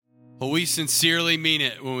Well, we sincerely mean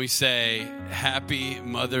it when we say Happy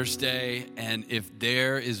Mother's Day. And if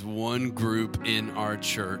there is one group in our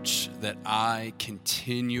church that I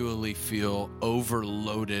continually feel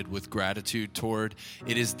overloaded with gratitude toward,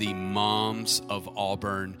 it is the Moms of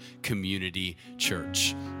Auburn Community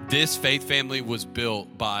Church. This faith family was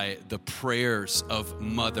built by the prayers of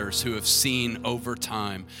mothers who have seen over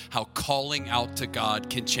time how calling out to God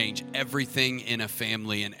can change everything in a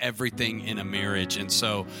family and everything in a marriage. And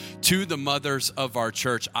so to the mothers of our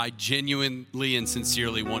church, I genuinely and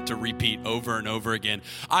sincerely want to repeat over and over again,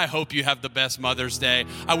 I hope you have the best Mother's Day.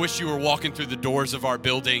 I wish you were walking through the doors of our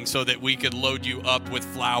building so that we could load you up with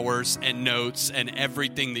flowers and notes and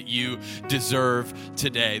everything that you deserve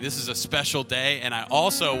today. This is a special day, and I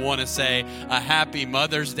also want to say a happy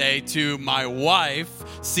Mother's Day to my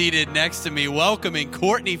wife seated next to me, welcoming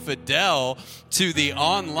Courtney Fidel to the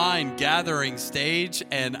online gathering stage.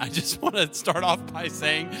 And I just want to start off by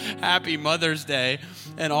saying happy Mother's Day,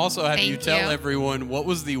 and also have you tell everyone what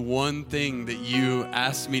was the one thing that you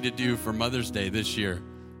asked me to do for Mother's Day this year.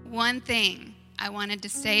 One thing, I wanted to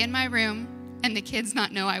stay in my room and the kids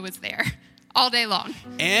not know I was there all day long.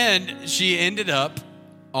 And she ended up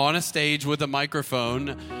on a stage with a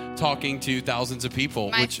microphone talking to thousands of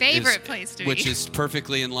people. My favorite place to be. Which is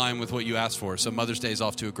perfectly in line with what you asked for. So Mother's Day is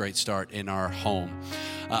off to a great start in our home.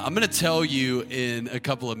 I'm going to tell you in a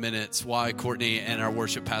couple of minutes why Courtney and our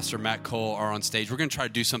worship pastor, Matt Cole, are on stage. We're going to try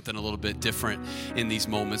to do something a little bit different in these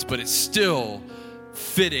moments, but it's still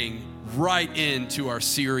fitting right into our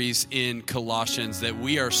series in Colossians that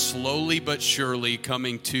we are slowly but surely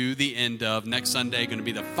coming to the end of. Next Sunday, going to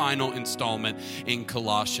be the final installment in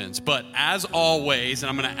Colossians. But as always, and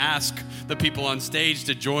I'm going to ask the people on stage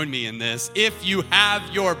to join me in this, if you have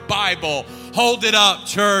your Bible, hold it up,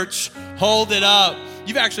 church, hold it up.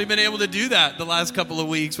 You've actually been able to do that the last couple of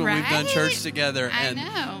weeks when we've done church together. I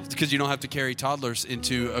know. Because you don't have to carry toddlers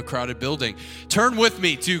into a crowded building. Turn with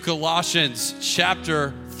me to Colossians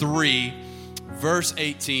chapter 3, verse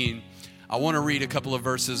 18. I want to read a couple of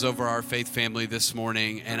verses over our faith family this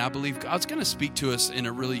morning, and I believe God's going to speak to us in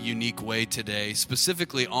a really unique way today,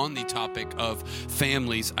 specifically on the topic of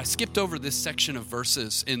families. I skipped over this section of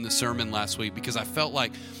verses in the sermon last week because I felt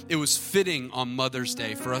like it was fitting on Mother's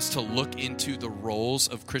Day for us to look into the roles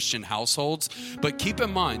of Christian households. But keep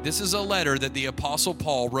in mind, this is a letter that the Apostle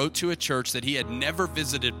Paul wrote to a church that he had never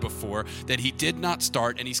visited before, that he did not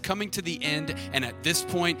start, and he's coming to the end, and at this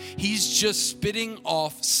point, he's just spitting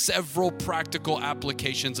off several practical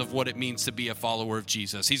applications of what it means to be a follower of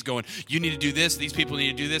Jesus. He's going, you need to do this, these people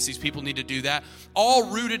need to do this, these people need to do that,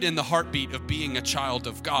 all rooted in the heartbeat of being a child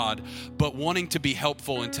of God, but wanting to be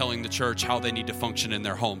helpful in telling the church how they need to function in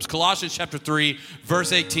their homes. Colossians chapter 3,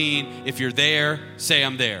 verse 18, if you're there, say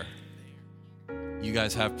I'm there. You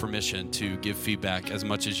guys have permission to give feedback as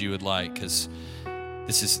much as you would like, because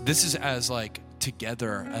this is as like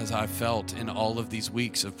together as I felt in all of these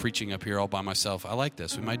weeks of preaching up here all by myself. I like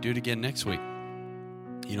this. We might do it again next week.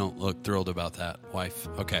 You don't look thrilled about that, wife.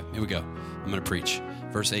 Okay, here we go. I'm going to preach.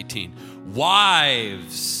 Verse 18.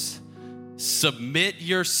 Wives, submit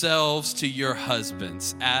yourselves to your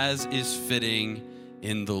husbands as is fitting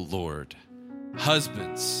in the Lord.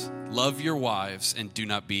 Husbands, love your wives and do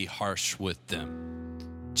not be harsh with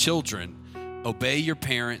them. Children, obey your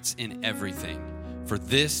parents in everything, for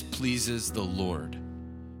this pleases the Lord.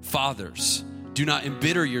 Fathers, do not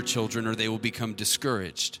embitter your children or they will become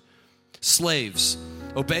discouraged. Slaves,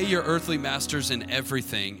 obey your earthly masters in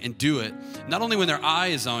everything, and do it not only when their eye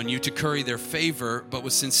is on you to curry their favor, but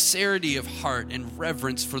with sincerity of heart and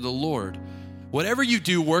reverence for the Lord. Whatever you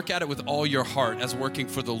do, work at it with all your heart as working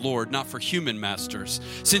for the Lord, not for human masters,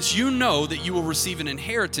 since you know that you will receive an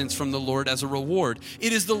inheritance from the Lord as a reward.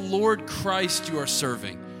 It is the Lord Christ you are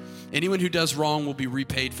serving. Anyone who does wrong will be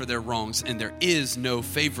repaid for their wrongs, and there is no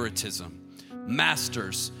favoritism.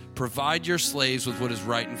 Masters, provide your slaves with what is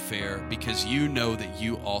right and fair, because you know that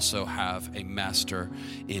you also have a master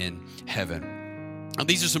in heaven. Now,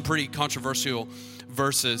 these are some pretty controversial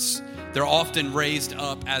verses. They're often raised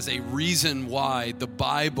up as a reason why the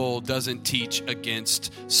Bible doesn't teach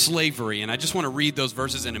against slavery. And I just want to read those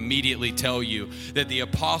verses and immediately tell you that the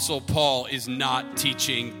Apostle Paul is not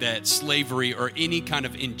teaching that slavery or any kind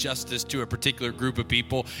of injustice to a particular group of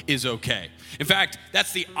people is okay. In fact,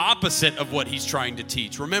 that's the opposite of what he's trying to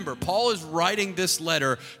teach. Remember, Paul is writing this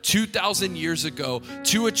letter 2,000 years ago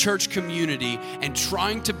to a church community and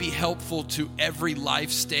trying to be helpful to every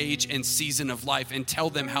life stage and season of life and tell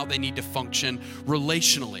them how they need to function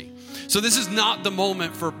relationally. So this is not the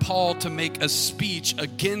moment for Paul to make a speech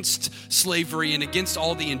against slavery and against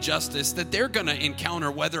all the injustice that they're going to encounter,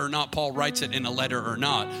 whether or not Paul writes it in a letter or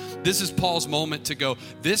not. This is Paul's moment to go,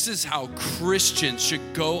 this is how Christians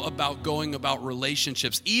should go about going about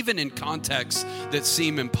relationships, even in contexts that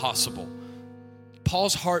seem impossible.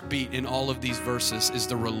 Paul's heartbeat in all of these verses is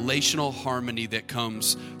the relational harmony that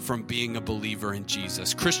comes from being a believer in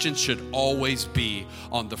Jesus. Christians should always be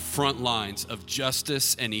on the front lines of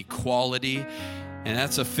justice and equality. And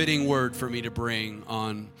that's a fitting word for me to bring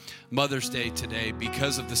on Mother's Day today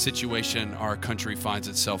because of the situation our country finds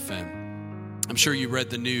itself in. I'm sure you read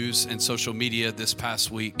the news and social media this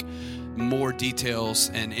past week. More details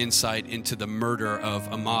and insight into the murder of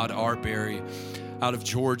Ahmaud Arbery out of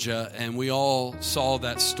Georgia, and we all saw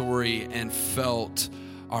that story and felt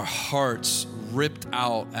our hearts ripped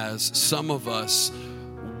out as some of us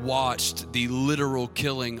watched the literal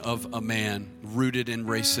killing of a man rooted in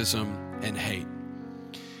racism and hate.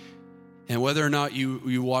 And whether or not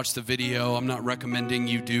you watch the video, I'm not recommending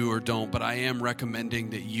you do or don't, but I am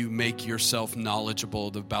recommending that you make yourself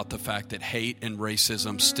knowledgeable about the fact that hate and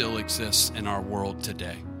racism still exists in our world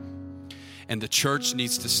today. And the church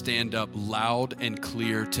needs to stand up loud and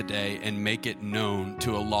clear today and make it known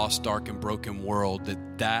to a lost, dark, and broken world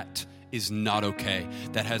that that is not okay.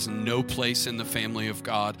 That has no place in the family of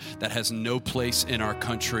God. That has no place in our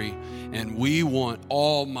country. And we want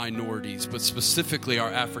all minorities, but specifically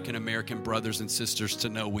our African American brothers and sisters, to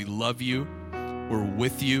know we love you, we're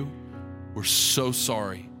with you, we're so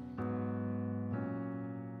sorry,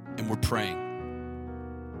 and we're praying.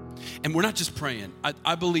 And we're not just praying.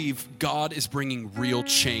 I believe God is bringing real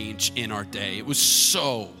change in our day. It was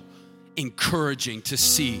so encouraging to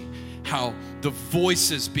see how the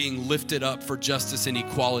voices being lifted up for justice and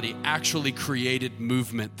equality actually created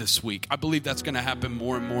movement this week. I believe that's going to happen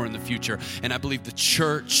more and more in the future. And I believe the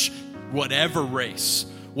church, whatever race,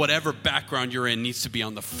 whatever background you're in, needs to be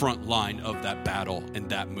on the front line of that battle and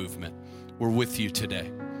that movement. We're with you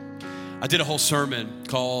today. I did a whole sermon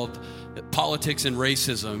called Politics and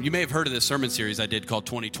Racism. You may have heard of this sermon series I did called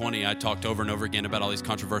 2020. I talked over and over again about all these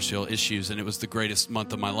controversial issues, and it was the greatest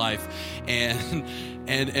month of my life.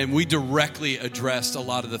 And we directly addressed a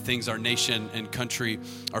lot of the things our nation and country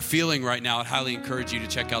are feeling right now. I'd highly encourage you to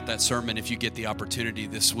check out that sermon if you get the opportunity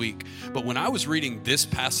this week. But when I was reading this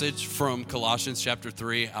passage from Colossians chapter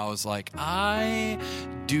 3, I was like, I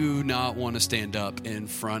do not want to stand up in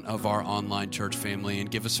front of our online church family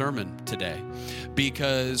and give a sermon today,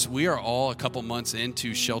 because we are all a couple months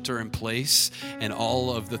into shelter in place and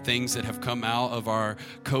all of the things that have come out of our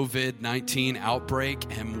COVID-19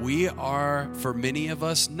 outbreak. And we are, for many of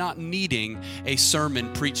us, not needing a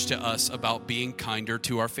sermon preached to us about being kinder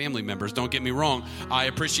to our family members. Don't get me wrong. I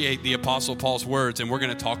appreciate the Apostle Paul's words, and we're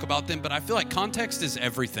going to talk about them, but I feel like context is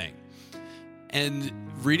everything. And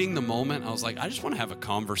reading the moment, I was like, I just want to have a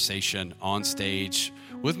conversation on stage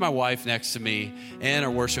with my wife next to me and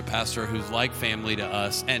our worship pastor who's like family to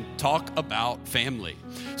us, and talk about family.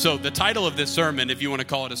 So the title of this sermon, if you want to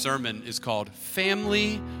call it a sermon, is called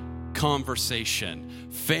Family Conversation.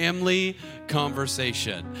 Family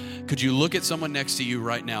Conversation. Could you look at someone next to you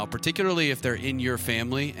right now, particularly if they're in your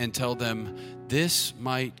family, and tell them, this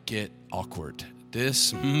might get awkward.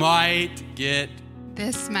 This might get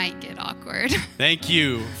awkward. Thank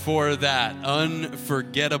you for that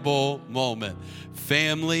unforgettable moment.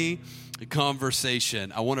 Family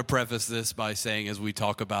conversation. I want to preface this by saying, as we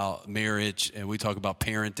talk about marriage and we talk about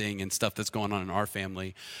parenting and stuff that's going on in our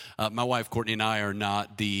family, my wife Courtney and I are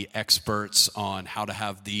not the experts on how to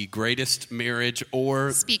have the greatest marriage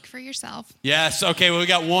or... Speak for yourself. Yes, okay, well, we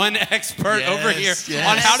got one expert over here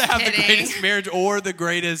on how to have the greatest marriage or the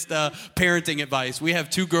greatest parenting advice. We have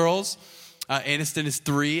two girls. Aniston is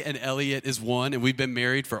 3 and Elliot is 1, and we've been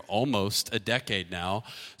married for almost a decade now.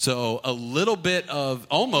 So a little bit of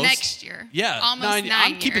almost next year. Yeah, almost 9 years.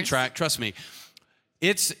 I'm keeping track. Trust me.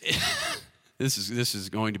 It's this is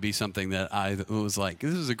going to be something that I was like,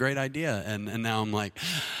 this is a great idea, and now I'm like,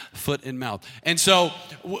 foot in mouth. And so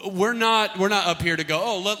we're not up here to go,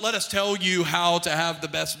 oh, let us tell you how to have the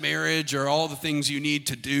best marriage or all the things you need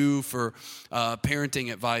to do for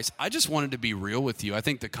parenting advice. I just wanted to be real with you. I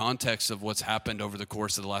think the context of what's happened over the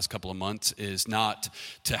course of the last couple of months is not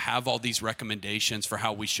to have all these recommendations for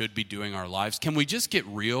how we should be doing our lives. Can we just get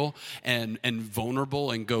real and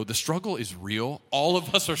vulnerable and go, the struggle is real. All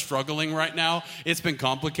of us are struggling right now. It's been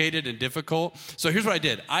complicated and difficult. So here's what I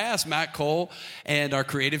did. I asked Matt Cole and our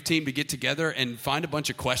creative team to get together and find a bunch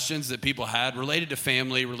of questions that people had related to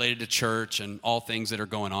family, related to church, and all things that are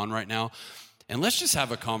going on right now. and let's just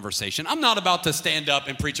have a conversation. I'm not about to stand up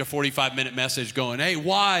and preach a 45-minute message going, hey,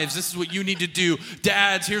 wives, this is what you need to do.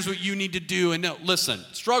 Dads, here's what you need to do. And no, listen,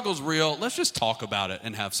 struggle's real. Let's just talk about it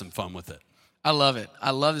and have some fun with it. I love it.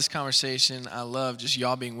 I love this conversation. I love just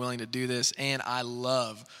y'all being willing to do this. And I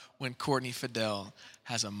love when Courtney Fidel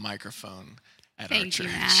has a microphone at our church. Thank you,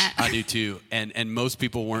 Matt. I do too. And most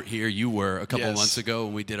people weren't here. You were a couple months ago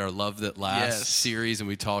when we did our Love That Lasts series, and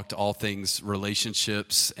we talked all things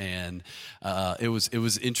relationships. And it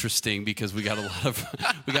was interesting because we got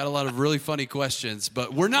a lot of really funny questions.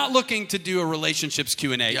 But we're not looking to do a relationships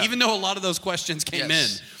Q&A, even though a lot of those questions came in.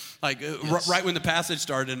 Like right when the passage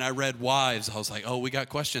started and I read wives, I was like, oh, we got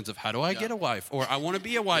questions of how do I get a wife? Or I want to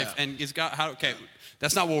be a wife. And it's got okay.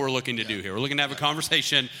 That's not what we're looking to do here. We're looking to have a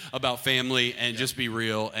conversation about family and just be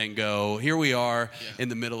real and go, here we are in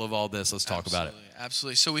the middle of all this. Let's talk about it.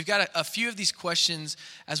 Absolutely. So we've got a few of these questions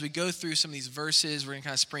as we go through some of these verses. We're going to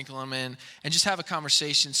kind of sprinkle them in and just have a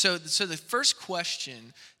conversation. So the first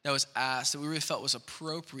question that was asked that we really felt was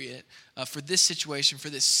appropriate for this situation, for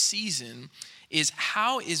this season, is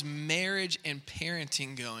how is marriage and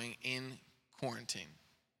parenting going in quarantine?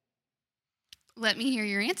 Let me hear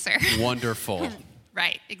your answer. Wonderful.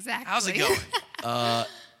 Right, exactly. How's it going?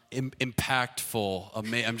 Impactful.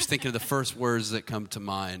 I'm just thinking of the first words that come to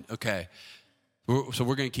mind. Okay, so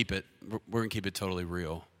we're going to keep it. We're going to keep it totally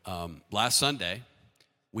real. Last Sunday,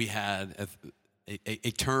 we had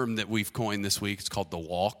a term that we've coined this week. It's called the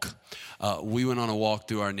walk. We went on a walk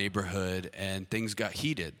through our neighborhood, and things got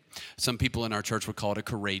heated. Some people in our church would call it a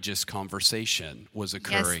courageous conversation was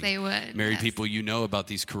occurring. Yes, they would. Married people, you know about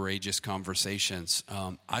these courageous conversations.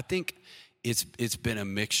 I think it's been a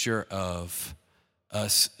mixture of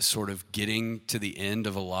us sort of getting to the end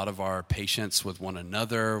of a lot of our patience with one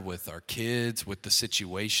another, with our kids, with the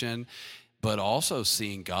situation, but also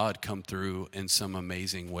seeing God come through in some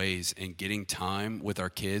amazing ways and getting time with our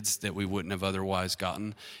kids that we wouldn't have otherwise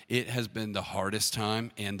gotten. It has been the hardest time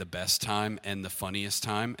and the best time and the funniest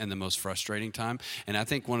time and the most frustrating time. And I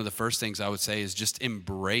think one of the first things I would say is just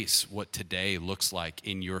embrace what today looks like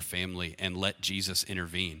in your family and let Jesus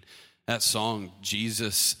intervene. That song,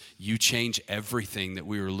 Jesus, You Change Everything, that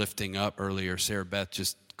we were lifting up earlier, Sarah Beth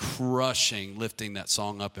just lifting that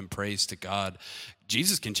song up in praise to God.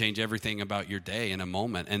 Jesus can change everything about your day in a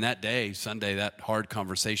moment. And that day, Sunday, that hard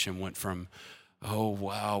conversation went from, oh,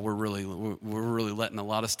 wow, we're really letting a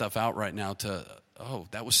lot of stuff out right now to, oh,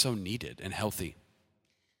 that was so needed and healthy.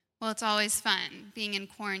 Well, it's always fun being in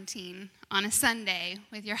quarantine on a Sunday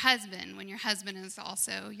with your husband when your husband is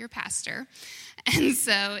also your pastor. And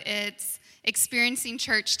so it's experiencing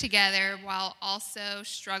church together while also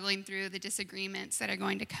struggling through the disagreements that are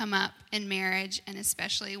going to come up in marriage, and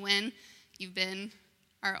especially when you've been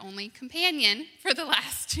our only companion for the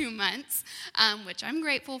last 2 months, which I'm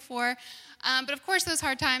grateful for. But of course, those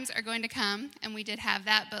hard times are going to come, and we did have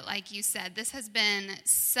that. But like you said, this has been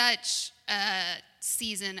such a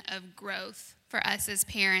season of growth for us as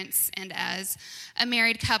parents and as a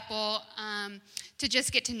married couple, to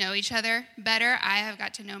just get to know each other better. I have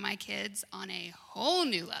got to know my kids on a whole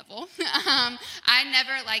new level. I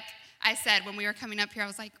never, like I said, when we were coming up here, I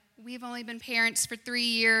was like, we've only been parents for 3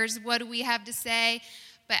 years. What do we have to say?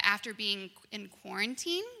 But after being in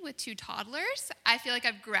quarantine with 2 toddlers, I feel like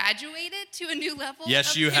I've graduated to a new level.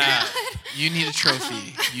 Yes, you have. You need a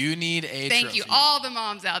trophy. You need a trophy. Thank you, all the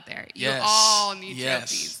moms out there. You all need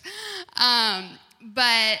trophies.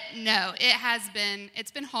 But no,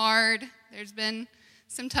 it's been hard. There's been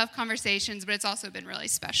some tough conversations, but it's also been really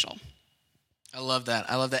special. I love that.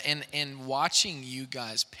 And watching you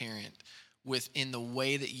guys parent in the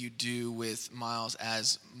way that you do with Miles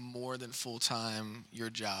as more than full-time your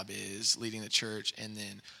job is leading the church, and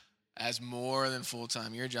then as more than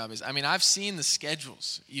full-time your job is. I mean, I've seen the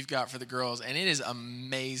schedules you've got for the girls, and it is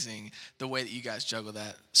amazing the way that you guys juggle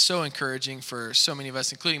that. So encouraging for so many of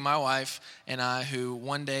us, including my wife and I, who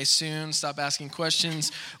one day soon stop asking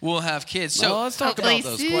questions, will have kids. So let's talk about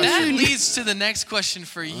those questions. That leads to the next question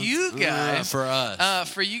for you guys. For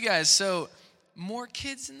us. For you guys. So more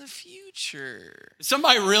kids in the future.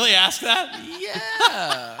 Somebody really asked that?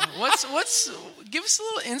 Yeah. Give us a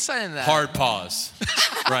little insight into that. Hard pause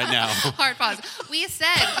right now. Hard pause. We said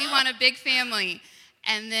we want a big family,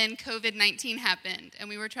 and then COVID-19 happened, and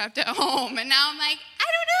we were trapped at home, and now I'm like, I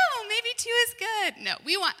don't know, maybe 2 is good. No,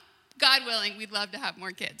 we want, God willing, we'd love to have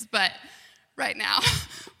more kids, but right now,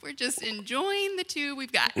 we're just enjoying the 2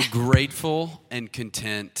 we've got. We're grateful and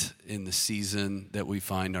content in the season that we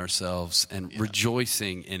find ourselves and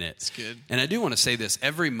rejoicing in it. It's good. And I do want to say this.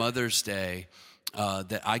 Every Mother's Day,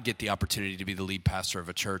 that I get the opportunity to be the lead pastor of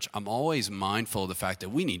a church, I'm always mindful of the fact that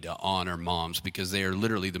we need to honor moms because they are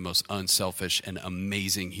literally the most unselfish and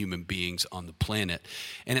amazing human beings on the planet.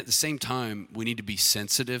 And at the same time, we need to be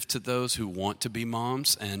sensitive to those who want to be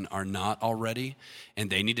moms and are not already. And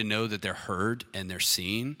they need to know that they're heard and they're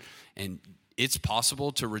seen. And it's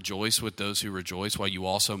possible to rejoice with those who rejoice while you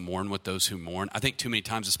also mourn with those who mourn. I think too many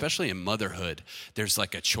times, especially in motherhood, there's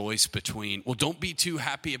like a choice between, well, don't be too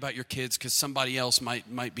happy about your kids because somebody else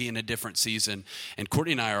might be in a different season. And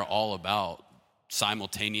Courtney and I are all about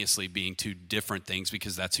simultaneously being two different things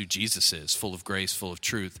because that's who Jesus is, full of grace, full of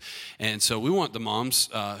truth. And so we want the moms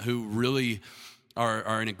who really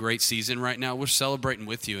are in a great season right now. We're celebrating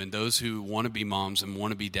with you, and those who want to be moms and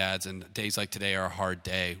want to be dads, and days like today are a hard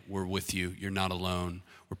day, we're with you. You're not alone.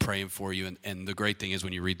 We're praying for you, and the great thing is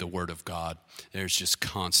when you read the Word of God, there's just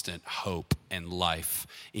constant hope and life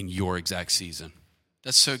in your exact season.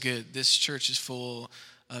 That's so good. This church is full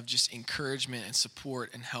of just encouragement and support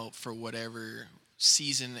and help for whatever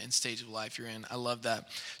season and stage of life you're in. I love that.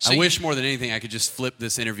 So I wish more than anything I could just flip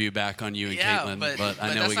this interview back on you and Caitlin, but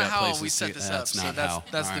I know we got places. We set this up.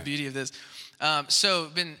 That's the beauty of this.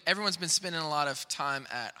 Everyone's been spending a lot of time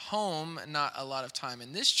at home, not a lot of time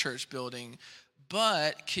in this church building.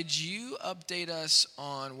 But could you update us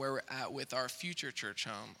on where we're at with our future church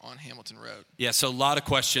home on Hamilton Road? Yeah, so a lot of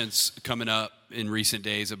questions coming up in recent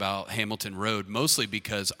days about Hamilton Road, mostly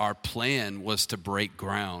because our plan was to break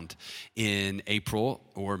ground in April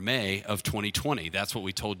or May of 2020. That's what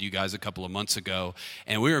we told you guys a couple of months ago.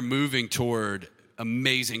 And we were moving toward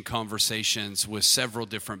amazing conversations with several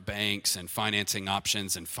different banks and financing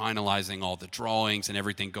options and finalizing all the drawings and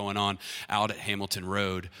everything going on out at Hamilton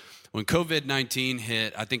Road. When COVID-19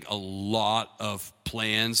 hit, I think a lot of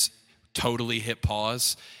plans totally hit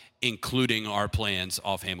pause, including our plans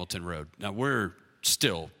off Hamilton Road. Now, we're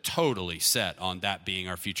still totally set on that being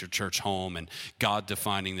our future church home and God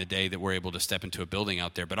defining the day that we're able to step into a building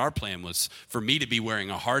out there. But our plan was for me to be wearing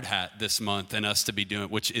a hard hat this month and us to be doing,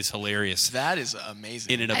 which is hilarious. That is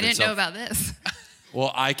amazing. I didn't know about this.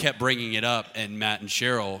 Well, I kept bringing it up, and Matt and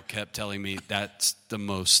Cheryl kept telling me that's the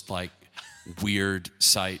most weird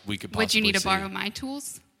sight we could possibly Would you need to see. borrow my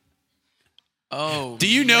tools? Oh, do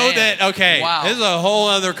you know that? Okay, wow. This is a whole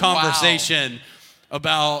other conversation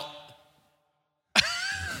about.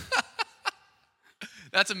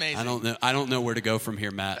 That's amazing. I don't know where to go from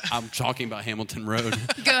here, Matt. I'm talking about Hamilton Road.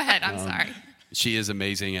 Go ahead. I'm sorry. She is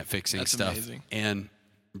amazing at fixing That's stuff amazing. and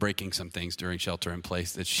breaking some things during shelter in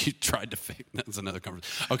place that she tried to fix. That's another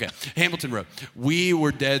conversation. Okay, Hamilton Road. We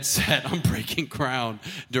were dead set on breaking ground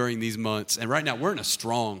during these months. And right now, we're in a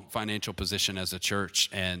strong financial position as a church,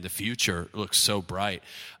 and the future looks so bright.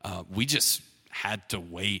 We just had to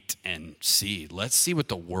wait and see. Let's see what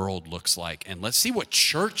the world looks like, and let's see what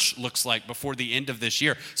church looks like before the end of this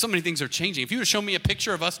year. So many things are changing. If you would show me a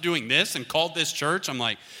picture of us doing this and called this church, I'm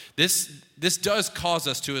like, this does cause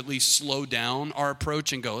us to at least slow down our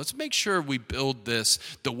approach and go, let's make sure we build this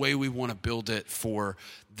the way we want to build it for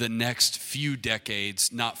the next few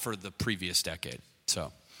decades, not for the previous decade.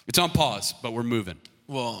 So it's on pause, but we're moving.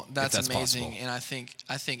 Well, that's amazing. Possible. And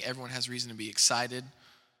I think everyone has reason to be excited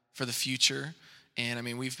for the future. And I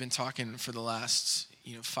mean, we've been talking for the last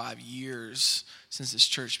 5 years since this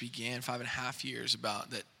church began, 5.5 years, about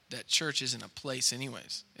that church isn't a place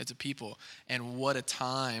anyways. It's a people. And what a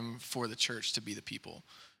time for the church to be the people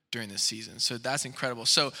during this season. So that's incredible.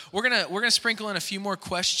 So we're gonna sprinkle in a few more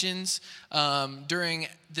questions during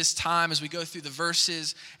this time as we go through the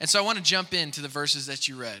verses. And so I want to jump into the verses that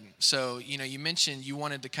you read. So you mentioned you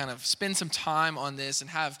wanted to kind of spend some time on this and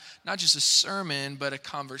have not just a sermon but a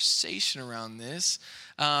conversation around this.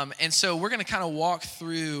 And so we're going to kind of walk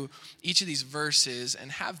through each of these verses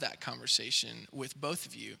and have that conversation with both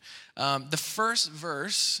of you. The first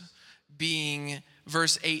verse being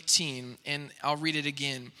verse 18, and I'll read it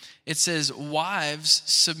again. It says, "Wives,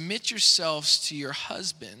 submit yourselves to your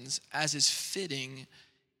husbands as is fitting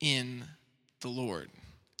in the Lord."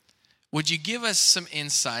 Would you give us some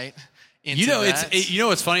insight into that?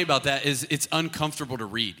 What's funny about that is it's uncomfortable to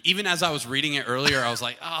read. Even as I was reading it earlier, I was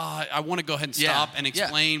like, I want to go ahead and stop and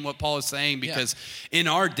explain what Paul is saying, because in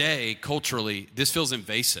our day, culturally, this feels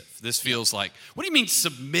invasive. This feels like, what do you mean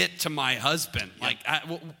submit to my husband? Like,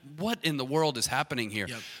 what in the world is happening here?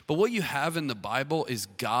 But what you have in the Bible is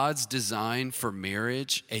God's design for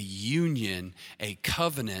marriage, a union, a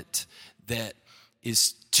covenant that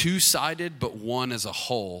is two-sided but one as a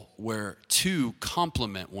whole, where two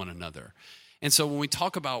complement one another. And so when we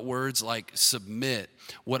talk about words like submit,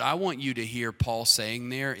 what I want you to hear Paul saying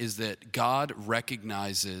there is that God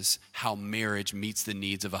recognizes how marriage meets the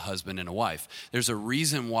needs of a husband and a wife. There's a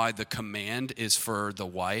reason why the command is for the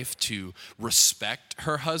wife to respect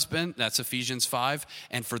her husband, that's Ephesians 5,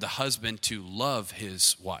 and for the husband to love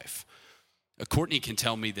his wife. Courtney can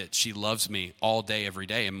tell me that she loves me all day, every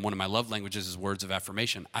day, and one of my love languages is words of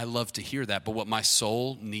affirmation. I love to hear that, but what my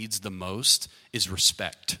soul needs the most is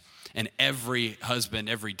respect. And every husband,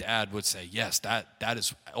 every dad would say, yes, that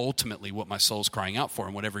is ultimately what my soul's crying out for.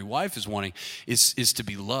 And what every wife is wanting is to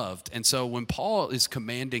be loved. And so when Paul is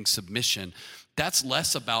commanding submission, that's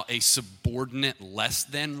less about a subordinate less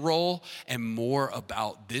than role and more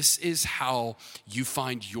about this is how you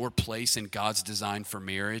find your place in God's design for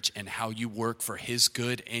marriage and how you work for his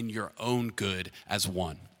good and your own good as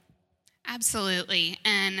one. Absolutely.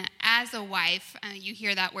 And as a wife, you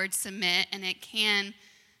hear that word submit, and it can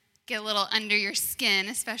get a little under your skin,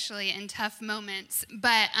 especially in tough moments.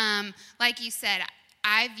 But like you said,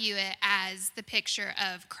 I view it as the picture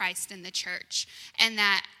of Christ in the church. And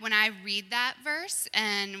that when I read that verse,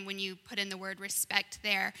 and when you put in the word respect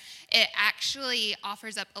there, it actually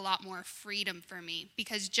offers up a lot more freedom for me.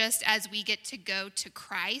 Because just as we get to go to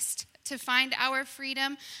Christ to find our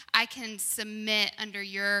freedom, I can submit under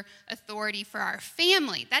your authority for our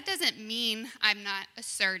family. That doesn't mean I'm not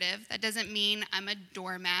assertive. That doesn't mean I'm a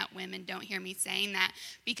doormat. Women, don't hear me saying that,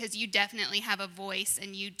 because you definitely have a voice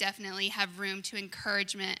and you definitely have room to encourage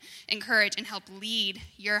and help lead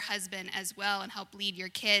your husband as well and help lead your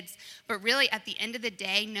kids. But really, at the end of the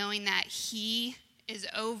day, knowing that he is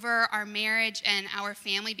over our marriage and our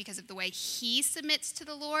family because of the way he submits to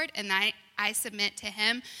the Lord and I submit to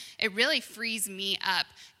him, it really frees me up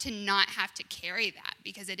to not have to carry that,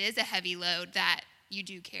 because it is a heavy load that you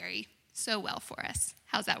do carry so well for us.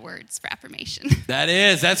 How's that words for affirmation?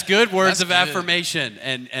 That's good words of affirmation.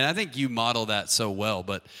 And I think you model that so well,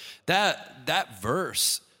 but that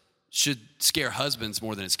verse should scare husbands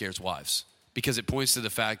more than it scares wives, because it points to the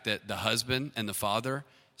fact that the husband and the father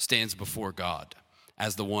stands before God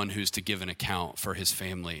as the one who's to give an account for his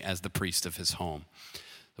family, as the priest of his home.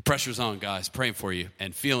 The pressure's on, guys. Praying for you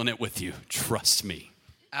and feeling it with you. Trust me.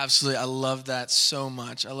 Absolutely. I love that so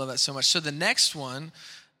much. So the next one,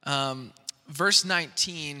 verse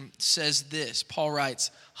 19 says this. Paul writes,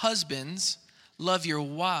 "Husbands, love your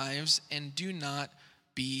wives and do not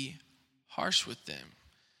be harsh with them."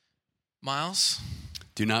 Miles?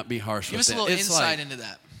 Do not be harsh with them. Give us a little insight into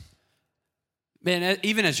that. Man,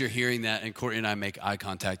 even as you're hearing that and Courtney and I make eye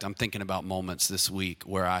contact, I'm thinking about moments this week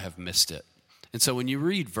where I have missed it. And so when you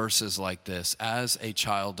read verses like this, as a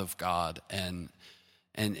child of God, and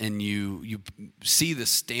you see the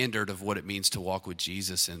standard of what it means to walk with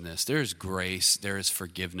Jesus in this, there is grace, there is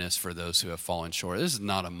forgiveness for those who have fallen short. This is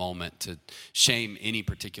not a moment to shame any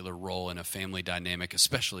particular role in a family dynamic,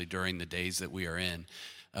 especially during the days that we are in.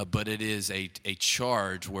 But it is a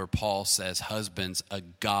charge where Paul says, husbands,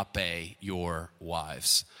 agape your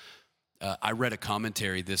wives. I read a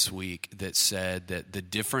commentary this week that said that the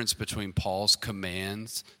difference between Paul's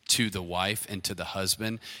commands to the wife and to the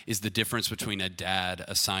husband is the difference between a dad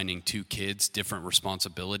assigning two kids different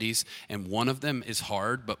responsibilities. And one of them is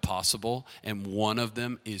hard but possible, and one of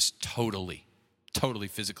them is totally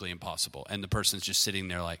physically impossible. And the person's just sitting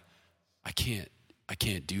there like, I can't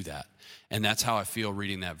do that. And that's how I feel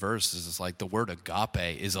reading that verse. Is it's like the word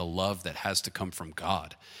agape is a love that has to come from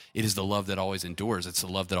God. It is the love that always endures. It's the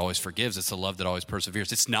love that always forgives. It's the love that always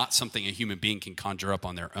perseveres. It's not something a human being can conjure up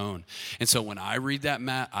on their own. And so when I read that,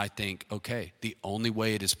 Matt, I think, okay, the only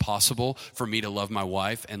way it is possible for me to love my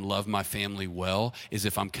wife and love my family well is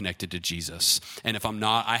if I'm connected to Jesus. And if I'm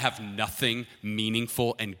not, I have nothing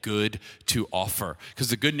meaningful and good to offer. Because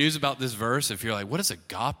the good news about this verse, if you're like, what does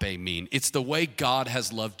agape mean? It's the way God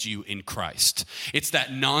has loved you in Christ. It's that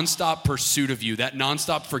nonstop pursuit of you, that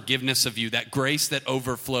nonstop forgiveness of you, that grace that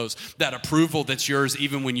overflows, that approval that's yours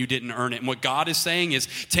even when you didn't earn it. And what God is saying is,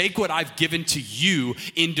 take what I've given to you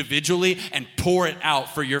individually and pour it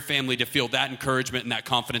out for your family to feel that encouragement and that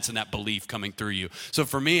confidence and that belief coming through you. So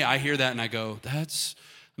for me, I hear that and I go, I'm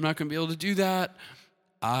not going to be able to do that.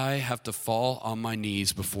 I have to fall on my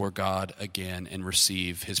knees before God again and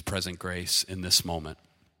receive his present grace in this moment.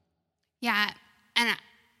 Yeah, and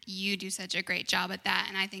you do such a great job at that,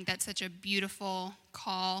 and I think that's such a beautiful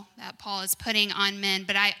call that Paul is putting on men.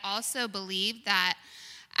 But I also believe that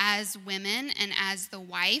as women and as the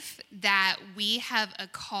wife, that we have a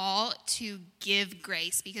call to give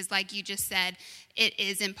grace, because like you just said, it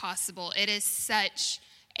is impossible. It is such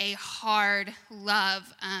a hard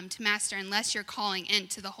love to master unless you're calling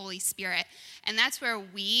into the Holy Spirit. And that's where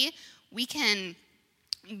we can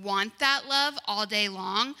want that love all day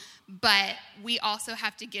long, but we also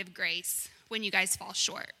have to give grace when you guys fall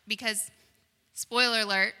short, because spoiler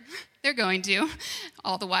alert, they're going to.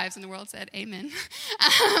 All the wives in the world said amen.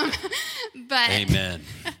 But Amen.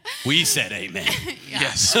 We said amen.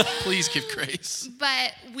 Yes, please give grace.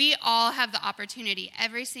 But we all have the opportunity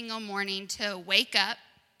every single morning to wake up,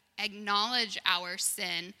 acknowledge our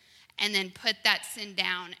sin, and then put that sin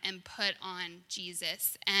down and put on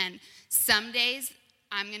Jesus. And some days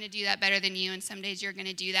I'm going to do that better than you, and some days you're going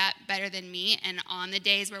to do that better than me. And on the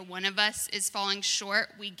days where one of us is falling short,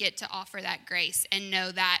 we get to offer that grace and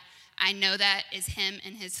know that I know that is him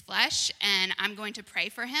in his flesh, and I'm going to pray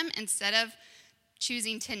for him instead of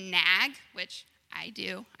choosing to nag, which I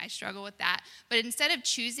do. I struggle with that. But instead of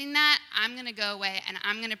choosing that, I'm going to go away and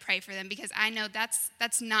I'm going to pray for them, because I know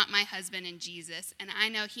that's not my husband in Jesus. And I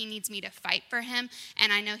know he needs me to fight for him.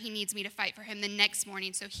 And I know he needs me to fight for him the next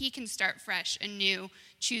morning so he can start fresh, anew,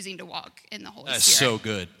 choosing to walk in the Holy Spirit. That's so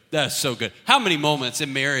good. That's so good. How many moments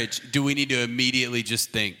in marriage do we need to immediately just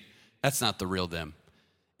think, that's not the real them?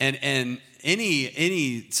 And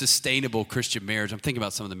any sustainable Christian marriage, I'm thinking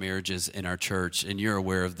about some of the marriages in our church, and you're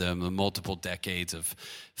aware of them, the multiple decades of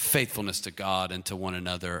faithfulness to God and to one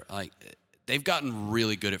another. Like, they've gotten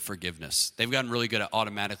really good at forgiveness. They've gotten really good at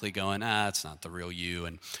automatically going, it's not the real you,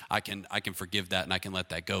 and I can forgive that and I can let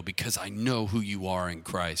that go because I know who you are in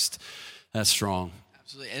Christ. That's strong.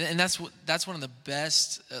 Absolutely, and that's one of the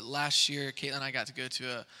best. Last year, Caitlin and I got to go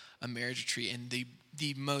to a marriage retreat, and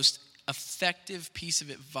the most effective piece of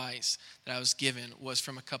advice that I was given was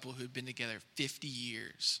from a couple who had been together 50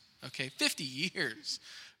 years. Okay, 50 years,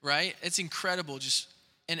 right? It's incredible. Just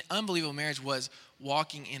an unbelievable marriage was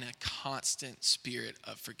walking in a constant spirit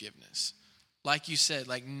of forgiveness. Like you said,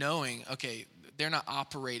 like knowing, okay, they're not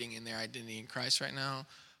operating in their identity in Christ right now.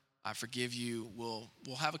 I forgive you. We'll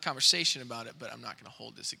have a conversation about it, but I'm not going to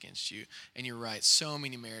hold this against you. And you're right. So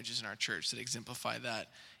many marriages in our church that exemplify that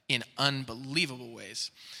in unbelievable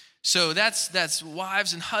ways. So that's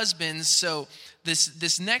wives and husbands. So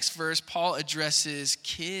this next verse, Paul addresses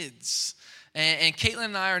kids. And Caitlin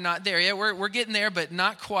and I are not there yet. We're getting there, but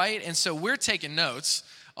not quite. And so we're taking notes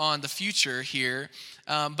on the future here.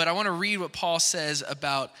 But I want to read what Paul says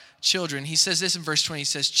about children. He says this in verse 20. He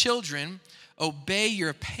says, "Children, obey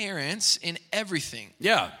your parents in everything.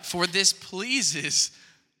 Yeah. For this pleases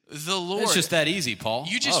the Lord." It's just that easy, Paul.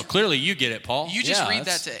 Clearly you get it, Paul. You just read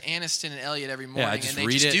that to Aniston and Elliot every morning, and they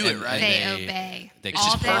read just do it, and right? They obey. They all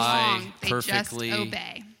day comply long. They perfectly. just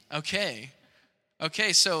obey.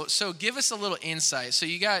 Okay. So give us a little insight. So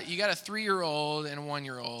you got a 3-year-old and a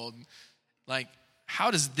 1-year-old. Like,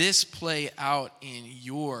 how does this play out in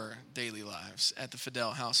your daily lives at the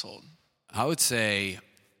Fidel household? I would say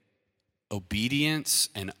obedience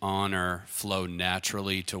and honor flow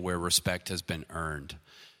naturally to where respect has been earned.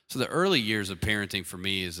 So the early years of parenting for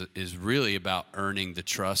me is really about earning the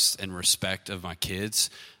trust and respect of my kids.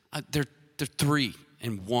 They're 3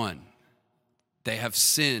 and 1. They have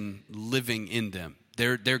sin living in them.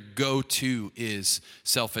 Their go-to is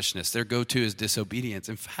selfishness. Their go-to is disobedience.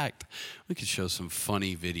 In fact, we could show some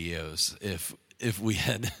funny videos if we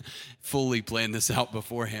had fully planned this out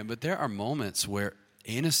beforehand. But there are moments where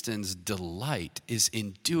Aniston's delight is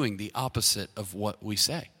in doing the opposite of what we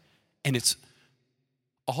say. And it's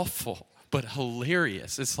awful, but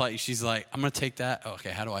hilarious. It's like, she's like, I'm going to take that. Okay,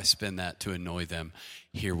 how do I spin that to annoy them?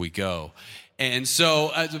 Here we go. And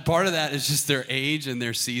so as a part of that is just their age and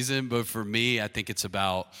their season. But for me, I think it's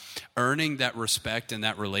about earning that respect and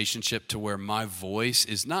that relationship to where my voice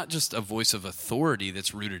is not just a voice of authority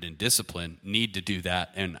that's rooted in discipline. Need to do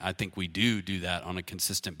that. And I think we do that on a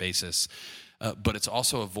consistent basis. But it's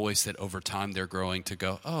also a voice that over time they're growing to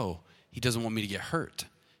go, oh, he doesn't want me to get hurt.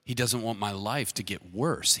 He doesn't want my life to get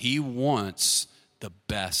worse. He wants the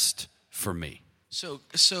best for me. So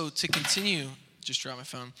to continue, just drop my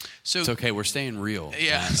phone. So it's okay. We're staying real.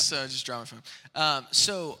 Yeah. So just drop my phone.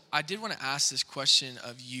 So I did want to ask this question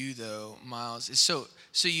of you though, Miles. So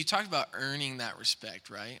you talked about earning that respect,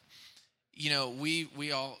 right? You know, we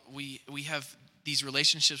have these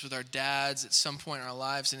relationships with our dads at some point in our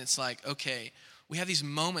lives, and it's like, okay, we have these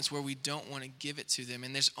moments where we don't want to give it to them,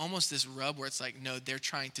 and there's almost this rub where it's like, no, they're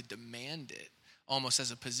trying to demand it almost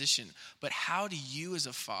as a position. But how do you as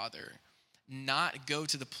a father not go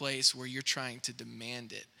to the place where you're trying to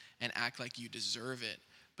demand it and act like you deserve it,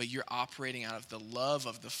 but you're operating out of the love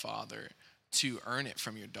of the Father to earn it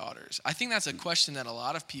from your daughters? I think that's a question that a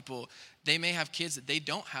lot of people, they may have kids that they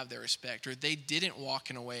don't have their respect, or they didn't walk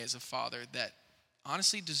in a way as a father that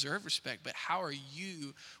honestly deserve respect. But how are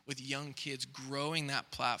you with young kids growing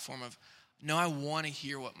that platform of, No, I want to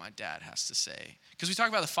hear what my dad has to say. Because we talk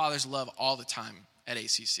about the Father's love all the time at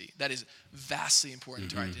ACC. That is vastly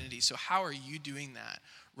important to our identity. So how are you doing that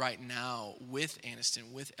right now with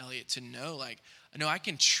Aniston, with Elliot, to know, like, no, I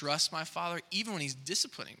can trust my Father even when he's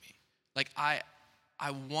disciplining me. Like, I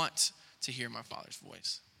want to hear my Father's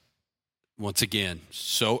voice. Once again,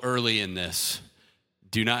 so early in this,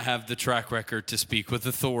 do not have the track record to speak with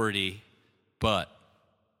authority, but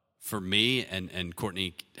for me, and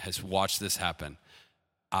Courtney has watched this happen,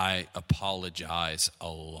 I apologize a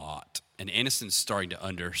lot. And Aniston's starting to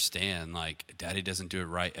understand, like, Daddy doesn't do it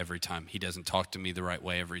right every time. He doesn't talk to me the right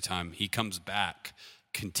way every time. He comes back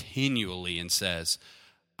continually and says,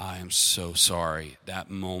 I am so sorry.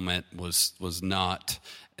 That moment was not,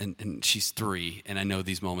 and she's 3, and I know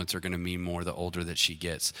these moments are going to mean more the older that she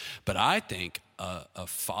gets. But I think a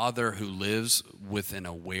father who lives with an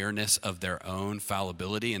awareness of their own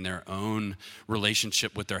fallibility and their own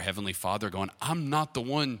relationship with their Heavenly Father, going, I'm not the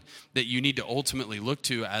one that you need to ultimately look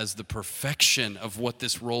to as the perfection of what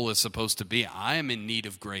this role is supposed to be. I am in need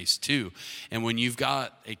of grace too. And when you've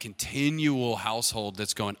got a continual household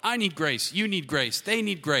that's going, I need grace, you need grace, they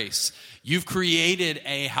need grace, you've created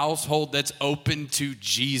a household that's open to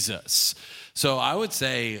Jesus. So I would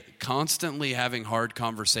say constantly having hard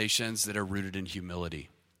conversations that are rooted in humility.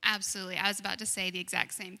 Absolutely. I was about to say the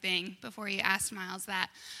exact same thing before you asked Miles that.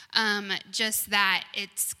 Just that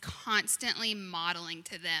it's constantly modeling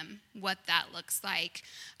to them what that looks like.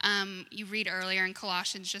 You read earlier in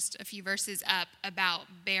Colossians, just a few verses up, about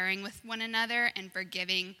bearing with one another and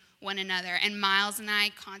forgiving one another. And Miles and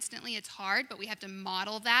I constantly, it's hard, but we have to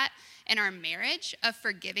model that in our marriage of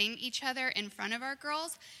forgiving each other in front of our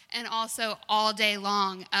girls, and also all day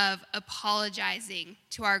long of apologizing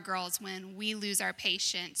to our girls when we lose our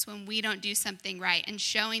patience, when we don't do something right, and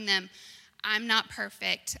showing them, I'm not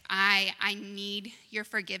perfect. I need your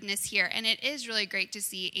forgiveness here. And it is really great to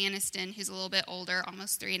see Aniston, who's a little bit older,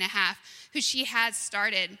 almost 3.5, who she has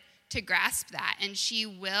started to grasp that. And she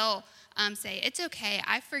will say, it's okay,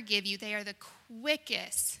 I forgive you. They are the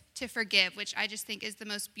quickest to forgive, which I just think is the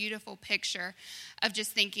most beautiful picture of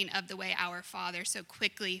just thinking of the way our Father so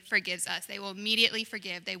quickly forgives us. They will immediately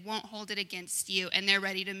forgive. They won't hold it against you, and they're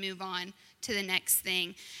ready to move on to the next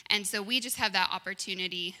thing. And so we just have that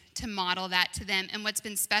opportunity to model that to them. And what's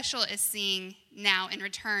been special is seeing now in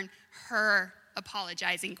return her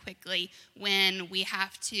apologizing quickly when we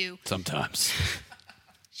have to. Sometimes.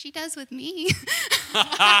 She does with me.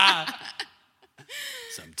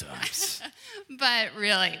 Sometimes. But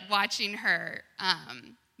really, watching her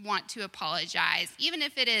want to apologize, even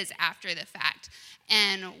if it is after the fact,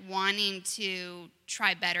 and wanting to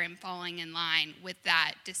try better and falling in line with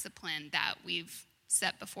that discipline that we've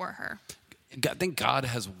set before her. I think God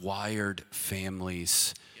has wired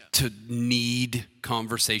families to need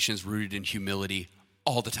conversations rooted in humility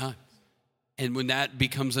all the time. And when that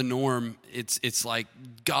becomes a norm, it's like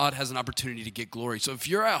God has an opportunity to get glory. So if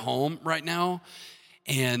you're at home right now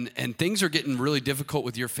and things are getting really difficult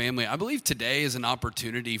with your family, I believe today is an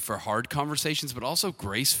opportunity for hard conversations, but also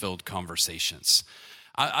grace-filled conversations.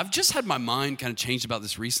 I've just had my mind kind of changed about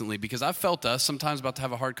this recently because I've felt us sometimes about to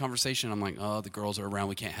have a hard conversation. I'm like, oh, the girls are around.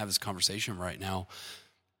 We can't have this conversation right now.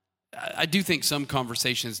 I do think some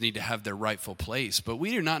conversations need to have their rightful place, but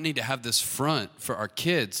we do not need to have this front for our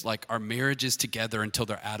kids, like our marriage is together until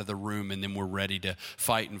they're out of the room and then we're ready to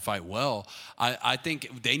fight and fight well. I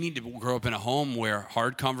think they need to grow up in a home where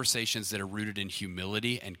hard conversations that are rooted in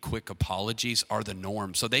humility and quick apologies are the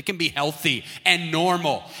norm so they can be healthy and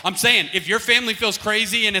normal. I'm saying if your family feels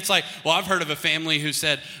crazy and it's like, well, I've heard of a family who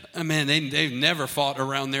said, oh, man, they've never fought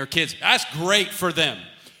around their kids. That's great for them,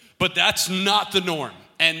 but that's not the norm.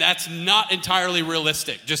 And that's not entirely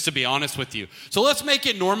realistic, just to be honest with you. So let's make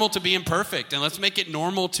it normal to be imperfect, and let's make it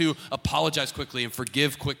normal to apologize quickly and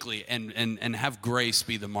forgive quickly and have grace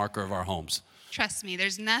be the marker of our homes. Trust me,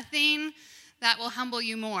 there's nothing that will humble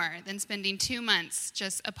you more than spending 2 months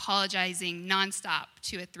just apologizing nonstop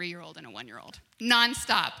to a 3-year-old and a 1-year-old.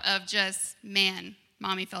 Nonstop of just, man,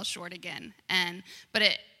 mommy fell short again. But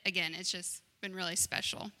it's just been really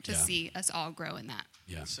special to see us all grow in that.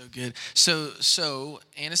 Yeah, so good. So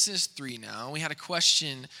Aniston is 3 now. We had a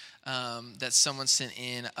question that someone sent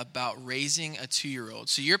in about raising a 2-year-old.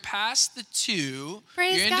 So you're past the 2.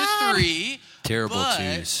 Praise you're God. into 3. Terrible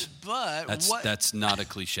 2s. But that's not a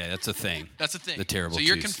cliche. That's a thing. That's a thing. The terrible 2s. So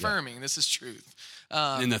you're confirming this is truth.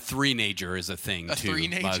 And the 3-nager is a thing too.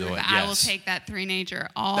 3-nager? By the way, I will take that 3-nager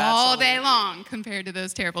all day long compared to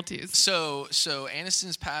those terrible 2s. So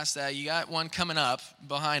Aniston's past that. You got one coming up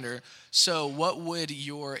behind her. So what would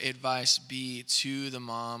your advice be to the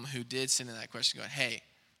mom who did send in that question going, hey,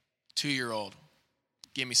 2-year-old,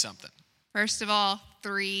 give me something? First of all,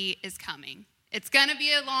 3 is coming. It's going to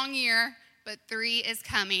be a long year, but 3 is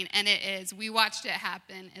coming, and it is. We watched it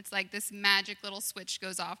happen. It's like this magic little switch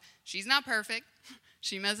goes off. She's not perfect.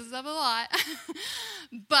 She messes up a lot.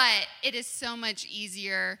 But it is so much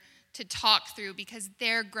easier to talk through because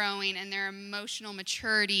they're growing and their emotional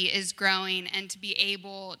maturity is growing, and to be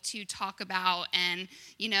able to talk about and,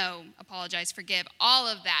 apologize, forgive, all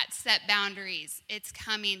of that, set boundaries. It's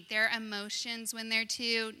coming. Their emotions when they're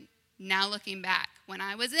 2, now looking back, when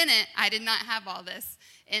I was in it, I did not have all this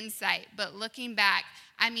insight. But looking back,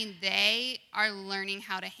 they are learning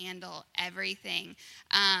how to handle everything.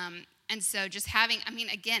 And so just having,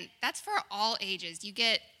 again, that's for all ages.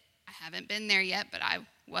 I haven't been there yet, but I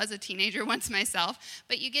was a teenager once myself.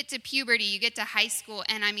 But you get to puberty, you get to high school,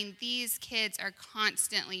 and these kids are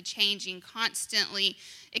constantly changing, constantly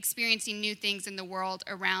experiencing new things in the world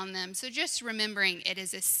around them. So just remembering it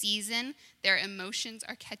is a season. Their emotions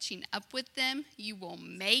are catching up with them. You will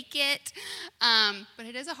make it. But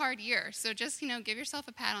it is a hard year. So just, give yourself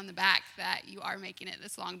a pat on the back that you are making it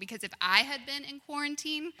this long. Because if I had been in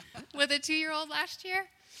quarantine with a 2-year-old last year,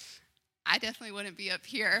 I definitely wouldn't be up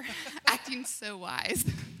here acting so wise.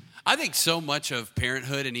 I think so much of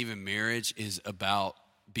parenthood and even marriage is about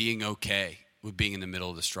being okay with being in the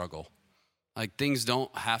middle of the struggle. Like, things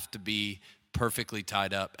don't have to be perfectly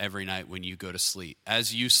tied up every night when you go to sleep.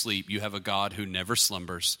 As you sleep, you have a God who never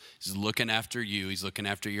slumbers. He's looking after you. He's looking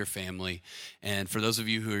after your family. And for those of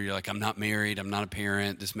you who are like, I'm not married, I'm not a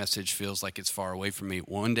parent, this message feels like it's far away from me.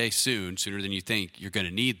 One day soon, sooner than you think, you're going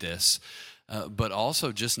to need this. But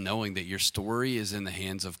also just knowing that your story is in the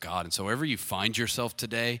hands of God. And so wherever you find yourself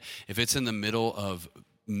today, if it's in the middle of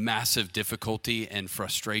massive difficulty and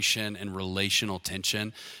frustration and relational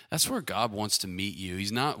tension, that's where God wants to meet you.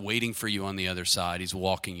 He's not waiting for you on the other side. He's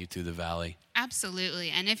walking you through the valley. Absolutely.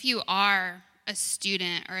 And if you are a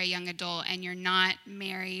student or a young adult and you're not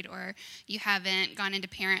married or you haven't gone into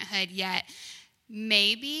parenthood yet,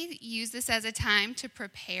 maybe use this as a time to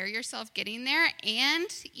prepare yourself getting there and,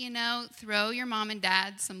 throw your mom and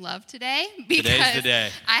dad some love today. Because today's the day.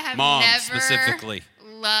 I have Mom, never specifically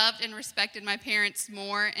loved and respected my parents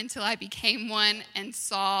more until I became one and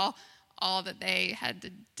saw all that they had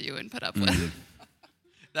to do and put up with.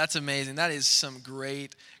 That's amazing. That is some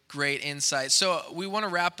great insight. So we want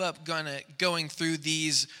to wrap up going through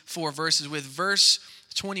these 4 verses with verse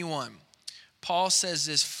 21. Paul says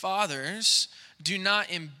this: fathers, do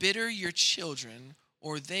not embitter your children,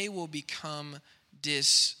 or they will become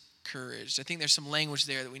discouraged. I think there's some language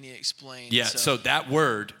there that we need to explain. Yeah, so that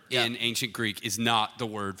word in ancient Greek is not the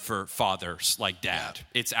word for fathers, like dad.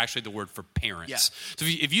 Yeah. It's actually the word for parents. Yeah. So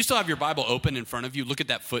if you still have your Bible open in front of you, look at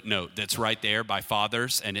that footnote that's right there by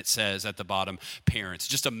fathers, and it says at the bottom, parents.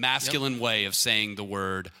 Just a masculine way of saying the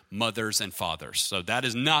word mothers and fathers. So that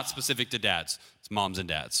is not specific to dads. It's moms and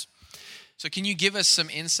dads. So can you give us some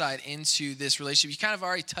insight into this relationship? You kind of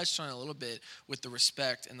already touched on it a little bit with the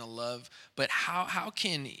respect and the love, but how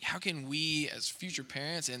can we as future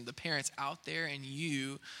parents and the parents out there and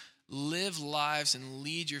you live lives and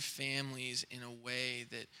lead your families in a way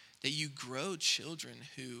that you grow children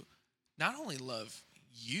who not only love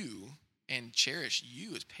you and cherish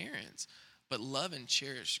you as parents, but love and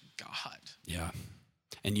cherish God? Yeah.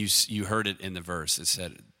 And you heard it in the verse. It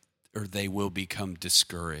said, or they will become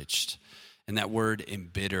discouraged. And that word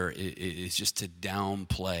embitter is just to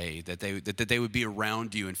downplay that they would be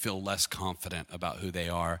around you and feel less confident about who they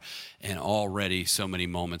are. And already so many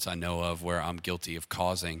moments I know of where I'm guilty of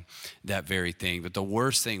causing that very thing. But the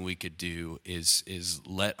worst thing we could do is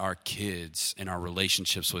let our kids and our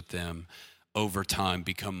relationships with them over time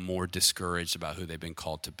become more discouraged about who they've been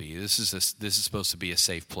called to be. This is supposed to be a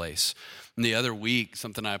safe place. And the other week,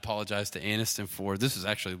 something I apologized to Aniston for, this was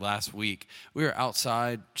actually last week, we were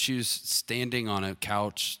outside. She was standing on a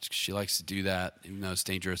couch. She likes to do that, even though it's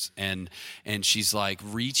dangerous. And she's like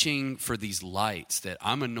reaching for these lights that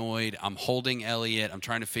I'm annoyed. I'm holding Elliot. I'm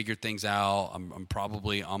trying to figure things out. I'm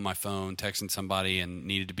probably on my phone texting somebody and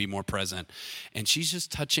needed to be more present. And she's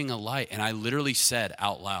just touching a light. And I literally said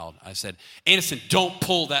out loud, I said, Aniston, don't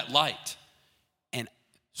pull that light. And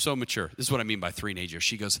so mature. This is what I mean by teenager.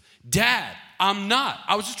 She goes, Dad, I'm not.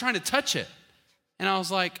 I was just trying to touch it. And I was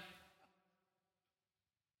like,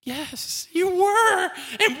 yes, you were.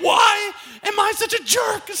 And why am I such a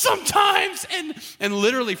jerk sometimes? And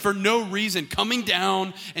literally for no reason coming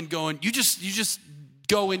down and going, you just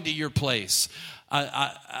go into your place.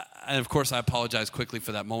 And of course, I apologize quickly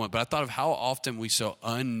for that moment, but I thought of how often we so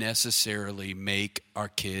unnecessarily make our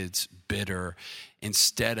kids bitter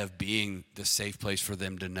instead of being the safe place for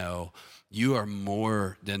them to know You are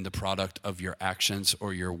more than the product of your actions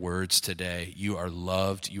or your words today. You are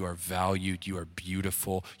loved, you are valued, you are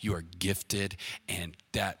beautiful, you are gifted, and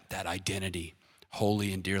that identity,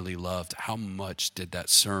 holy and dearly loved. How much did that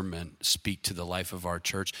sermon speak to the life of our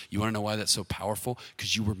church? You want to know why that's so powerful?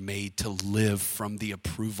 Because you were made to live from the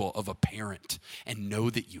approval of a parent and know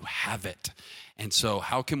that you have it. And so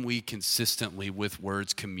how can we consistently with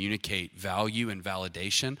words communicate value and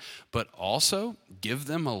validation, but also give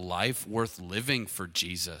them a life worth living for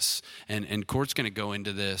Jesus? And Court's going to go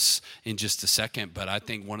into this in just a second, but I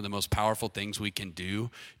think one of the most powerful things we can do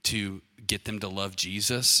to get them to love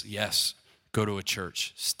Jesus, yes, go to a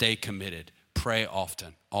church, stay committed, pray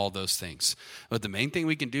often, all those things. But the main thing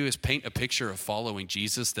we can do is paint a picture of following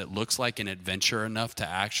Jesus that looks like an adventure enough to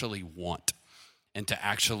actually want and to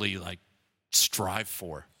actually strive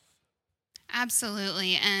for.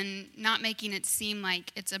 Absolutely, and not making it seem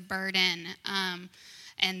like it's a burden,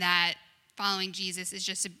 and that following Jesus is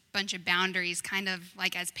just a bunch of boundaries, kind of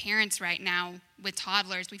like as parents right now with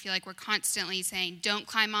toddlers, we feel like we're constantly saying, don't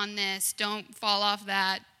climb on this, don't fall off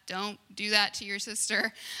that, don't do that to your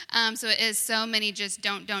sister. So it is so many just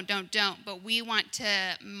don't. But we want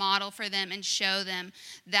to model for them and show them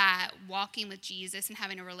that walking with Jesus and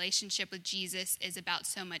having a relationship with Jesus is about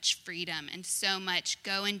so much freedom and so much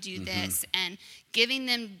go and do this, and giving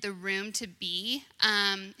them the room to be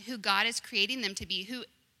who God is creating them to be, who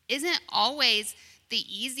isn't always the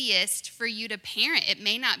easiest for you to parent. It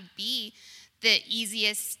may not be the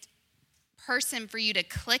easiest person for you to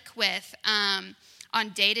click with on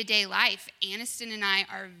day-to-day life. Aniston and I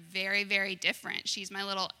are very, very different. She's my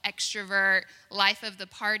little extrovert, life of the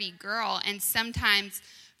party girl. And sometimes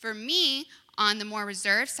for me, on the more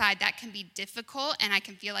reserved side, that can be difficult, and I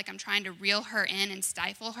can feel like I'm trying to reel her in and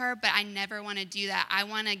stifle her, but I never want to do that. I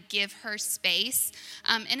want to give her space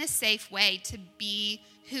in a safe way to be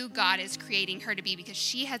who God is creating her to be, because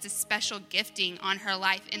she has a special gifting on her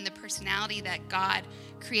life in the personality that God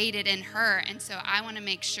created in her. And so I want to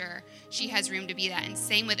make sure she has room to be that. And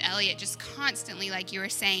same with Elliot, just constantly, like you were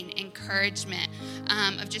saying, encouragement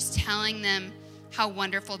of just telling them how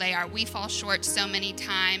wonderful they are. We fall short so many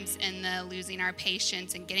times in the losing our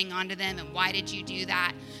patience and getting onto them and why did you do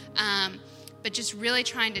that? But just really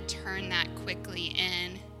trying to turn that quickly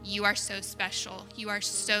in. You are so special. You are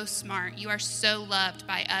so smart. You are so loved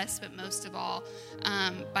by us, but most of all,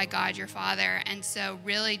 by God, your Father. And so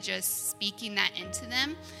really just speaking that into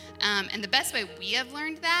them. And the best way we have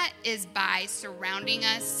learned that is by surrounding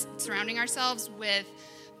ourselves with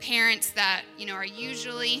parents that, are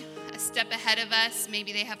usually a step ahead of us.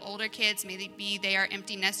 Maybe they have older kids. Maybe they are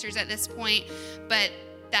empty nesters at this point, but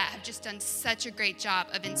that have just done such a great job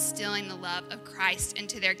of instilling the love of Christ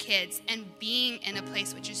into their kids and being in a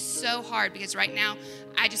place which is so hard, because right now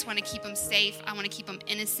I just want to keep them safe. I want to keep them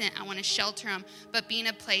innocent. I want to shelter them, but being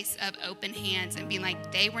a place of open hands and being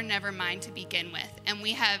like, they were never mine to begin with. And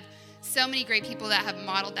we have so many great people that have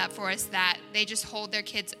modeled that for us, that they just hold their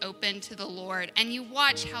kids open to the Lord. And you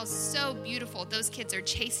watch how so beautiful those kids are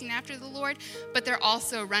chasing after the Lord, but they're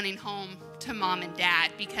also running home to mom and dad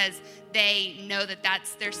because they know that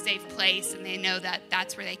that's their safe place, and they know that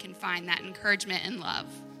that's where they can find that encouragement and love.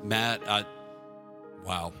 Matt,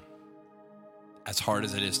 wow. As hard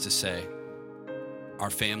as it is to say, our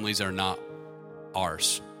families are not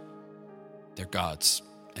ours. They're God's,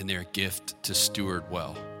 and they're a gift to steward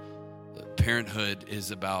well. Parenthood is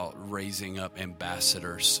about raising up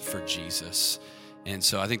ambassadors for Jesus. And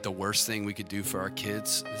so I think the worst thing we could do for our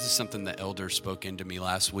kids, this is something the elder spoke into me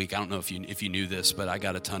last week. I don't know if you knew this, but I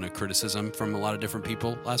got a ton of criticism from a lot of different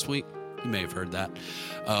people last week. You may have heard that.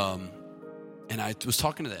 And I was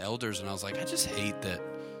talking to the elders, and I was like, I just hate that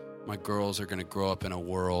my girls are going to grow up in a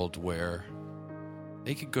world where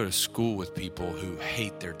they could go to school with people who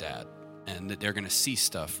hate their dad, and that they're going to see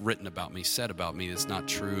stuff written about me, said about me that's not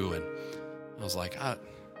true. And I was like, I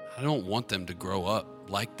don't want them to grow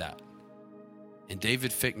up like that. And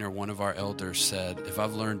David Fickner, one of our elders, said, if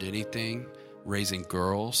I've learned anything raising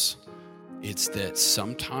girls, it's that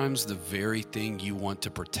sometimes the very thing you want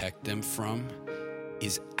to protect them from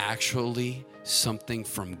is actually something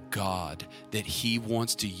from God that he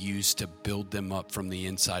wants to use to build them up from the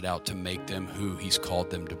inside out, to make them who he's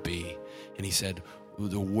called them to be. And he said,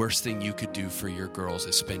 the worst thing you could do for your girls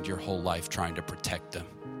is spend your whole life trying to protect them.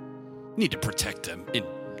 You need to protect them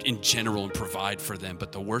in general and provide for them,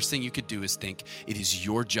 but the worst thing you could do is think it is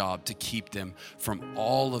your job to keep them from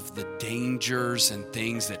all of the dangers and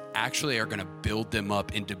things that actually are going to build them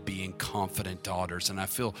up into being confident daughters. And I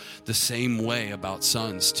feel the same way about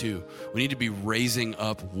sons too. We need to be raising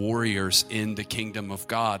up warriors in the kingdom of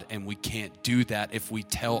God, and we can't do that if we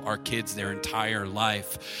tell our kids their entire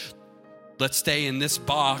life, let's stay in this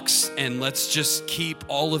box and let's just keep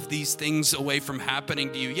all of these things away from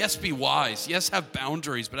happening to you. Yes, be wise. Yes, have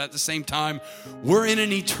boundaries. But at the same time, we're in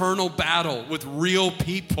an eternal battle with real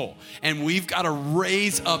people. And we've got to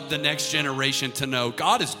raise up the next generation to know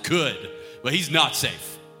God is good, but he's not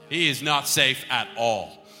safe. He is not safe at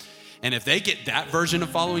all. And if they get that version of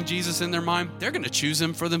following Jesus in their mind, they're going to choose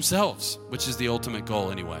him for themselves, which is the ultimate goal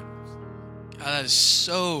anyway. God, that is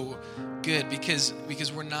so good because we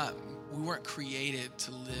weren't created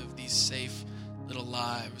to live these safe little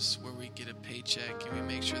lives where we get a paycheck and we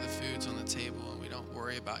make sure the food's on the table and we don't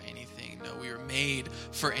worry about anything. No, we were made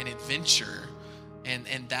for an adventure. And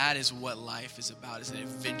that is what life is about, is an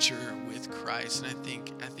adventure with Christ. And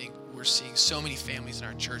I think we're seeing so many families in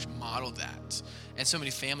our church model that. And so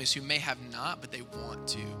many families who may have not, but they want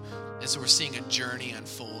to. And so we're seeing a journey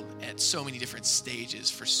unfold at so many different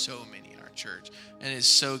stages for so many in our church. And it is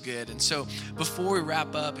so good. And so before we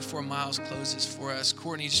wrap up, before Miles closes for us,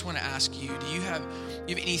 Courtney, just want to ask you, do you have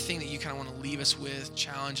anything that you kind of want to leave us with,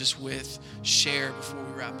 challenge us with, share before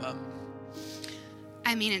we wrap up?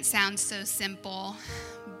 I mean, it sounds so simple,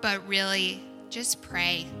 but really just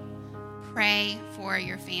pray. Pray for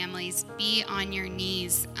your families. Be on your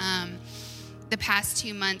knees. The past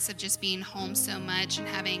 2 months of just being home so much and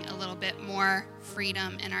having a little bit more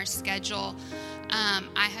freedom in our schedule,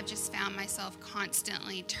 I have just found myself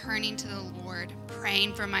constantly turning to the Lord,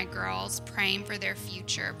 praying for my girls, praying for their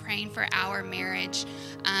future, praying for our marriage.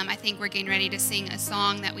 I think we're getting ready to sing a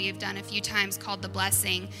song that we have done a few times called The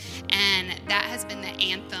Blessing, and that has been the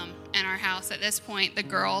anthem in our house. At this point, the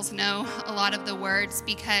girls know a lot of the words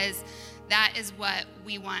because that is what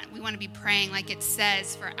we want. We want to be praying like it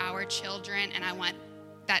says for our children, and I want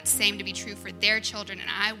that same to be true for their children, and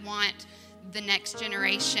I want the next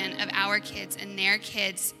generation of our kids and their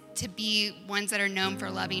kids to be ones that are known for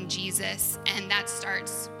loving Jesus. And that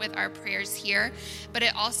starts with our prayers here. But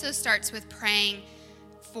it also starts with praying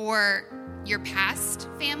for your past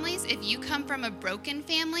families. If you come from a broken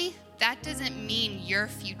family, that doesn't mean your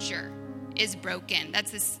future is broken.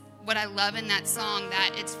 That's what I love in that song,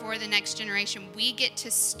 that it's for the next generation. We get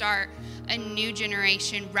to start a new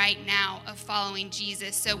generation right now of following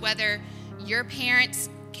Jesus. So whether your parents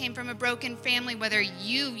came from a broken family, whether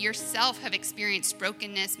you yourself have experienced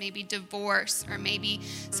brokenness, maybe divorce, or maybe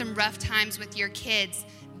some rough times with your kids,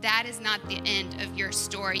 that is not the end of your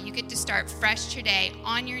story. You get to start fresh today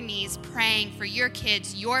on your knees praying for your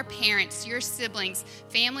kids, your parents, your siblings,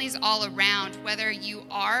 families all around, whether you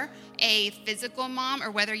are a physical mom or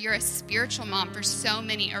whether you're a spiritual mom for so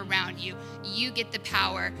many around you. You get the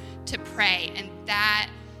power to pray, and that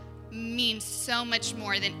means so much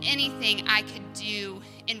more than anything I could do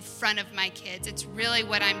in front of my kids. It's really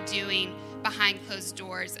what I'm doing behind closed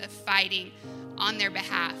doors of fighting on their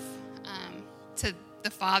behalf to the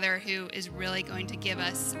Father who is really going to give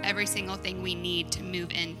us every single thing we need to move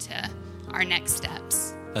into our next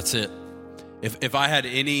steps. That's it. If I had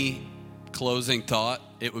any closing thought,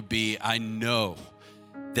 it would be, I know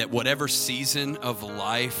that whatever season of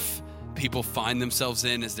life people find themselves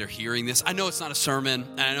in as they're hearing this, I know it's not a sermon,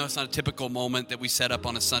 and I know it's not a typical moment that we set up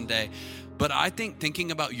on a Sunday, but I think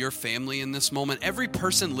thinking about your family in this moment, every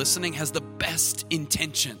person listening has the best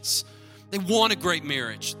intentions. They want a great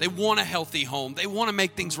marriage. They want a healthy home. They want to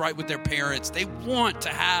make things right with their parents. They want to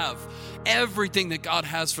have everything that God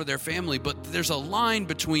has for their family, but there's a line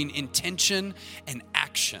between intention and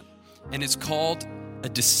action, and it's called a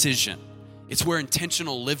decision. It's where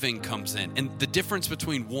intentional living comes in. And the difference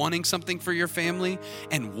between wanting something for your family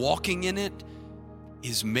and walking in it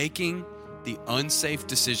is making the unsafe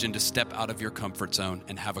decision to step out of your comfort zone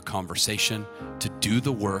and have a conversation, to do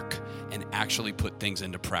the work and actually put things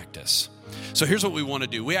into practice. So here's what we want to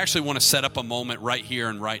do. We actually want to set up a moment right here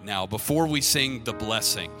and right now before we sing The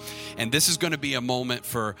Blessing. And this is going to be a moment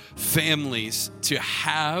for families to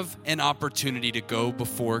have an opportunity to go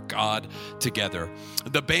before God together.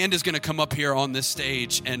 The band is going to come up here on this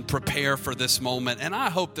stage and prepare for this moment. And I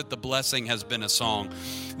hope that The Blessing has been a song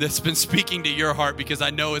that's been speaking to your heart, because I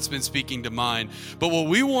know it's been speaking to mine. But what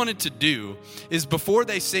we wanted to do is, before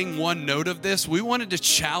they sing one note of this, we wanted to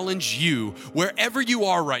challenge you wherever you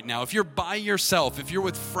are right now. If you're by yourself, if you're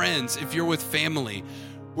with friends, if you're with family,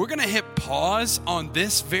 we're going to hit pause on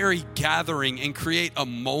this very gathering and create a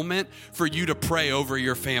moment for you to pray over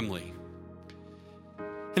your family.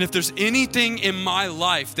 And if there's anything in my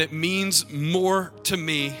life that means more to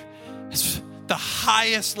me, it's the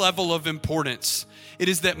highest level of importance, It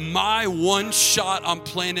is that my one shot on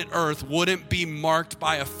planet Earth wouldn't be marked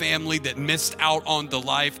by a family that missed out on the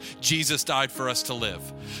life Jesus died for us to live.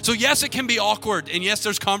 So yes, it can be awkward. And yes,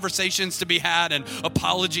 there's conversations to be had and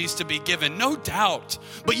apologies to be given, no doubt.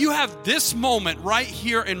 But you have this moment right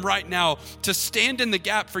here and right now to stand in the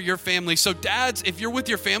gap for your family. So dads, if you're with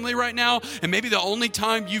your family right now, and maybe the only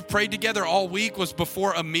time you've prayed together all week was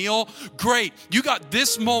before a meal, great. You got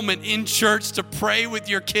this moment in church to pray with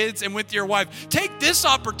your kids and with your wife. Take this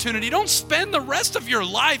opportunity. Don't spend the rest of your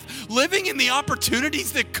life living in the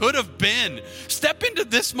opportunities that could have been. Step into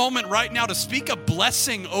this moment right now to speak a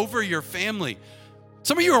blessing over your family.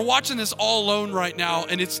 Some of you are watching this all alone right now,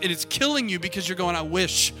 and it's killing you because you're going, I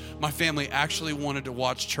wish my family actually wanted to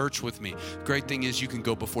watch church with me. Great thing is you can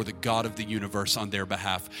go before the God of the universe on their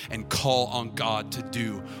behalf and call on God to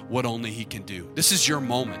do what only he can do. This is your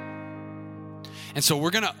moment. And so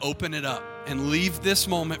we're going to open it up and leave this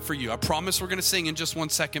moment for you. I promise we're going to sing in just 1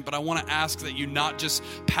 second, but I want to ask that you not just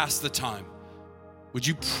pass the time. Would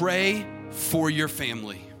you pray for your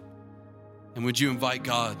family? And would you invite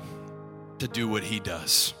God to do what he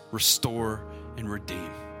does, restore and redeem?